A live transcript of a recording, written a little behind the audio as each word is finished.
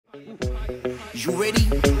You ready?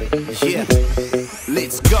 Yeah,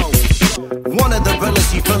 let's go. One of the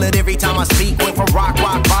realest, you feel it every time I speak. Went from rock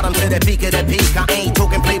bottom to the peak of the peak. I ain't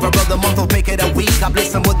talking flavor of the month or pick of the week. I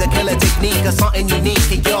bless them with the killer technique of something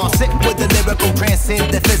unique. And y'all sick with the lyrical,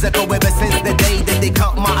 transcend the physical. Ever since the day that they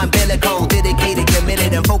cut my umbilical. Dedicated,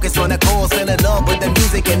 committed, and focused on the cause. Fell in love with the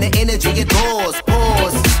music and the energy it draws.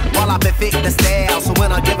 Pause while I perfect the style. So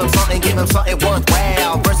when I give them something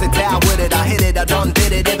worthwhile. Versatile with it, I hit it, I done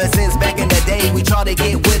did it. Ever since back in the day, we try to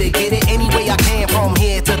get with it. Get it any way I can from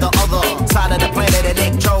here to the other side of the planet.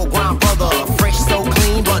 Electro grind brother, fresh so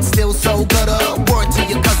clean but still so gutter. Word to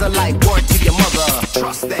your cousin like word to your mother.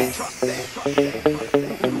 Trust that.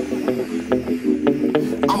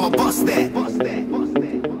 I'ma bust that.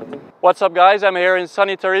 What's up guys, I'm here in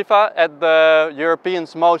sunny Tarifa at the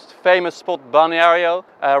European's most famous spot, Balneario,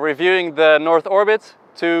 reviewing the North Orbit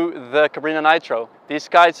to the Cabrinha Nitro. These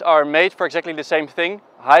kites are made for exactly the same thing,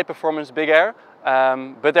 high performance big air,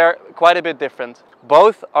 but they're quite a bit different.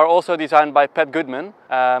 Both are also designed by Pat Goodman,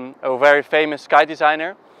 a very famous kite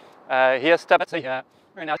designer. He has stepped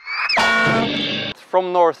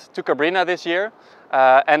from North to Cabrinha this year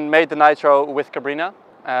and made the Nitro with Cabrinha.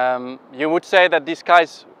 You would say that these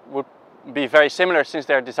kites would be very similar since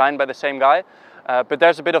they're designed by the same guy, but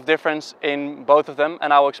there's a bit of difference in both of them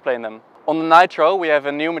and I will explain them. On the Nitro we have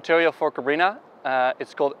a new material for Cabrinha,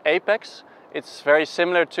 it's called Apex. It's very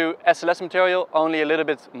similar to SLS material, only a little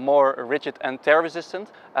bit more rigid and tear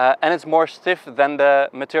resistant, and it's more stiff than the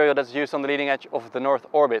material that's used on the leading edge of the North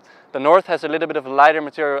Orbit. The North has a little bit of lighter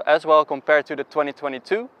material as well compared to the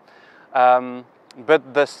 2022.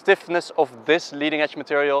 But the stiffness of this leading edge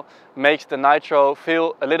material makes the Nitro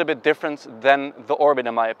feel a little bit different than the Orbit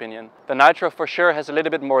in my opinion. The Nitro for sure has a little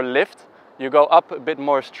bit more lift, you go up a bit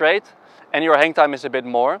more straight and your hang time is a bit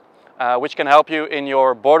more, which can help you in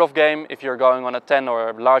your board-off game if you're going on a 10 or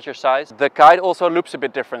a larger size. The kite also loops a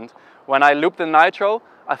bit different. When I loop the Nitro,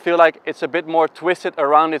 I feel like it's a bit more twisted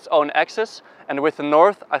around its own axis, and with the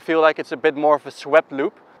North I feel like it's a bit more of a swept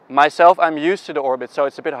loop. Myself, I'm used to the Orbit, so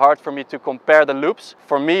it's a bit hard for me to compare the loops.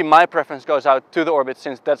 For me, my preference goes out to the Orbit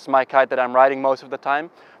since that's my kite that I'm riding most of the time.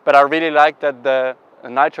 But I really like that the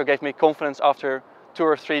Nitro gave me confidence after 2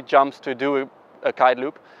 or 3 jumps to do a kite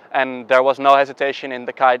loop, and there was no hesitation in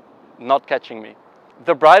the kite not catching me.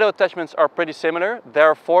 The bridle attachments are pretty similar. There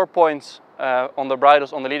are 4 points on the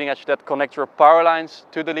bridles on the leading edge that connect your power lines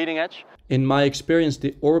to the leading edge. In my experience,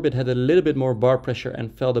 the Orbit had a little bit more bar pressure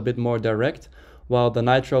and felt a bit more direct, while the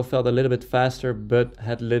Nitro felt a little bit faster but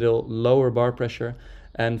had little lower bar pressure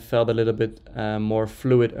and felt a little bit more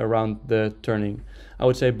fluid around the turning. I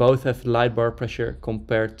would say both have light bar pressure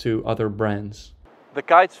compared to other brands. The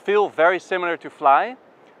kites feel very similar to fly.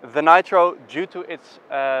 The Nitro, due to its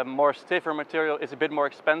more stiffer material, is a bit more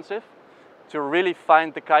expensive. To really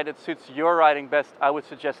find the kite that suits your riding best, I would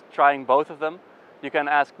suggest trying both of them. You can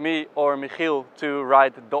ask me or Michiel to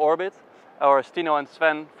ride the Orbit, or Stino and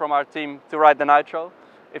Sven from our team to ride the Nitro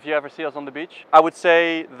if you ever see us on the beach. I would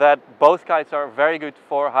say that both kites are very good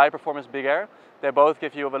for high performance big air. They both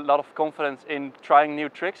give you a lot of confidence in trying new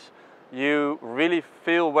tricks. You really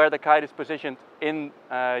feel where the kite is positioned in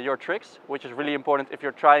your tricks, which is really important if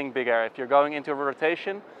you're trying big air. If you're going into a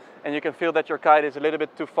rotation and you can feel that your kite is a little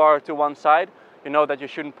bit too far to one side, you know that you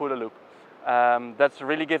shouldn't pull a loop. That's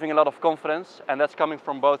really giving a lot of confidence, and that's coming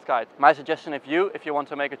from both kites. My suggestion if you want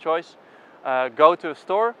to make a choice, go to a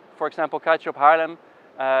store. For example, Kite Shop Haarlem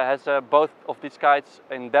has both of these kites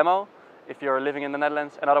in demo if you're living in the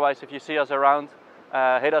Netherlands, and otherwise if you see us around,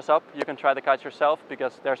 hit us up. You can try the kites yourself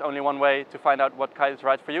because there's only one way to find out what kite is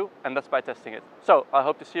right for you, and that's by testing it. So I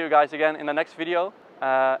hope to see you guys again in the next video,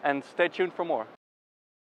 and stay tuned for more.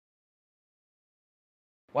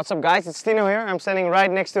 What's up guys, it's Tino here. I'm standing right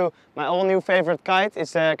next to my all new favorite kite.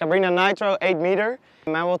 It's a Cabrinha Nitro 8 meter.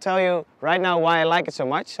 And I will tell you right now why I like it so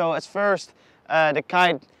much. So at first, the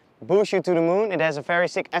kite boosts you to the moon. It has a very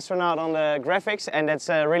sick astronaut on the graphics, and that's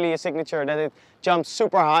really a signature that it jumps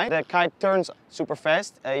super high. The kite turns super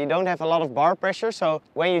fast. You don't have a lot of bar pressure, so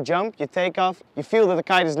when you jump, you take off, you feel that the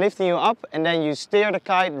kite is lifting you up, and then you steer the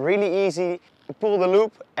kite really easy. You pull the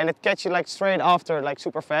loop and it catches you like straight after, like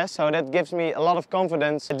super fast. So that gives me a lot of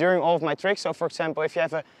confidence during all of my tricks. So for example, if you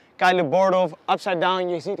have a kite loop board off upside down,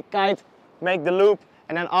 you see the kite make the loop,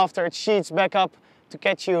 and then after it sheets back up to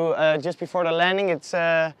catch you just before the landing. It's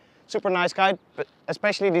a super nice kite, but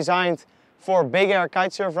especially designed for big air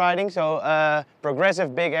kite surf riding, so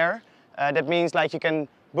progressive big air. That means like you can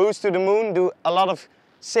boost to the moon, do a lot of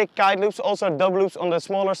sick kite loops, also double loops on the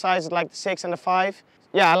smaller sizes like the 6 and the 5.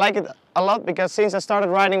 Yeah, I like it a lot because since I started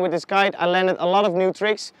riding with this kite, I landed a lot of new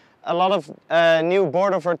tricks. a lot of new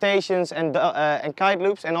board of rotations and kite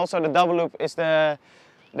loops, and also the double loop is the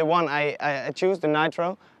one I choose, the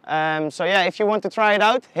Nitro. So yeah, if you want to try it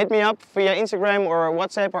out, hit me up via Instagram or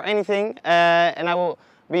WhatsApp or anything, and I will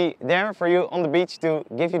be there for you on the beach to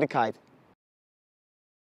give you the kite.